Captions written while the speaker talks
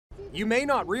You may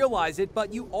not realize it,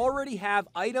 but you already have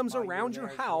items around your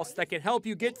house that can help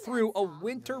you get through a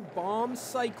winter bomb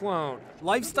cyclone.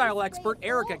 Lifestyle expert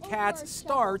Erica Katz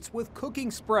starts with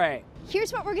cooking spray.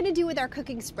 Here's what we're gonna do with our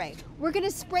cooking spray. We're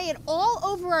gonna spray it all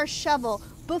over our shovel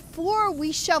before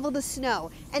we shovel the snow.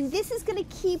 And this is gonna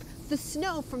keep the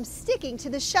snow from sticking to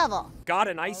the shovel. Got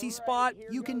an icy spot?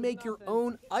 You can make your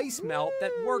own ice melt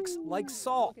that works like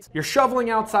salt. You're shoveling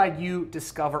outside, you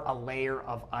discover a layer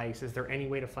of ice. Is there any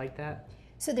way to fight that?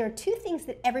 So there are two things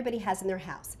that everybody has in their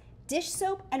house: dish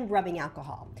soap and rubbing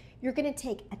alcohol. You're gonna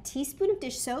take a teaspoon of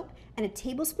dish soap and a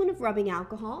tablespoon of rubbing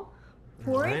alcohol,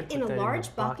 pour it in a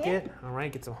large bucket. All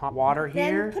right, get some hot water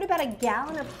here. Then put about a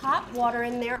gallon of hot water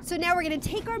in there. So now we're gonna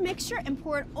take our mixture and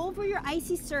pour it over your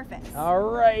icy surface. All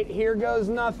right, here goes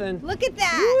nothing. Look at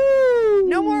that. Woo!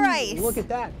 No more ice. Look at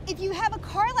that. If you have a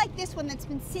car like this one that's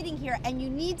been sitting here and you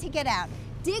need to get out,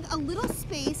 dig a little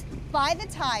space by the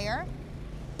tire,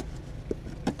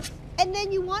 and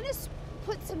then you want to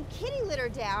put some kitty litter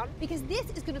down because this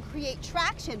is going to create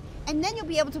traction, and then you'll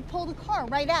be able to pull the car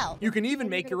right out. You can even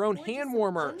make your own hand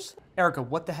warmers. Erica,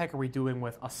 what the heck are we doing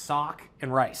with a sock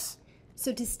and rice?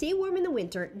 So to stay warm in the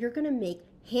winter, you're going to make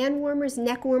hand warmers,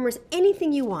 neck warmers,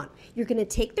 anything you want. You're going to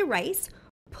take the rice,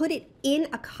 put it in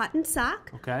a cotton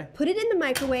sock, Okay. put it in the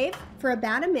microwave for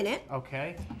about a minute,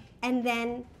 Okay. and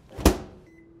then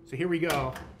So here we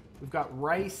go. We've got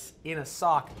rice in a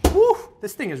sock. Woo!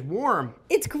 This thing is warm.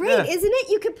 it's great, Yeah. isn't it?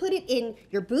 You can put it in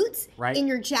your boots, Right. in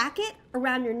your jacket,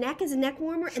 around your neck as a neck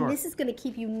warmer, Sure. and this is going to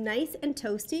keep you nice and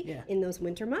toasty Yeah. in those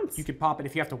winter months. You could pop it,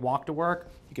 if you have to walk to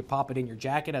work, you could pop it in your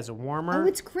jacket as a warmer. Oh,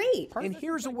 it's great. And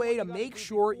here's a way to make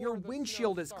sure your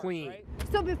windshield is clean.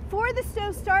 So before the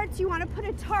snow starts, you want to put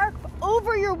a tarp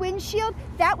over your windshield.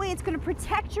 That way it's going to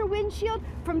protect your windshield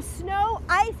from snow,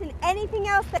 ice, and anything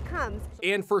else that comes.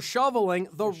 And for shoveling,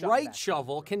 the right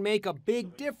shovel can make a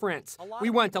big difference. We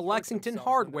went to Lexington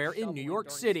Hardware in New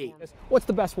York City. What's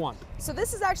the best one? So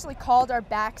this is actually called our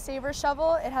back saver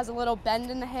shovel. It has a little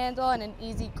bend in the handle and an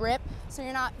easy grip, so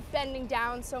you're not bending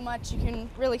down so much. You can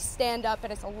really stand up,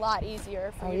 and it's a lot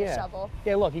easier for you to shovel.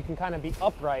 Yeah, look, you can kind of be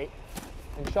upright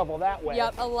and shovel that way.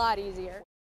 Yep, a lot easier.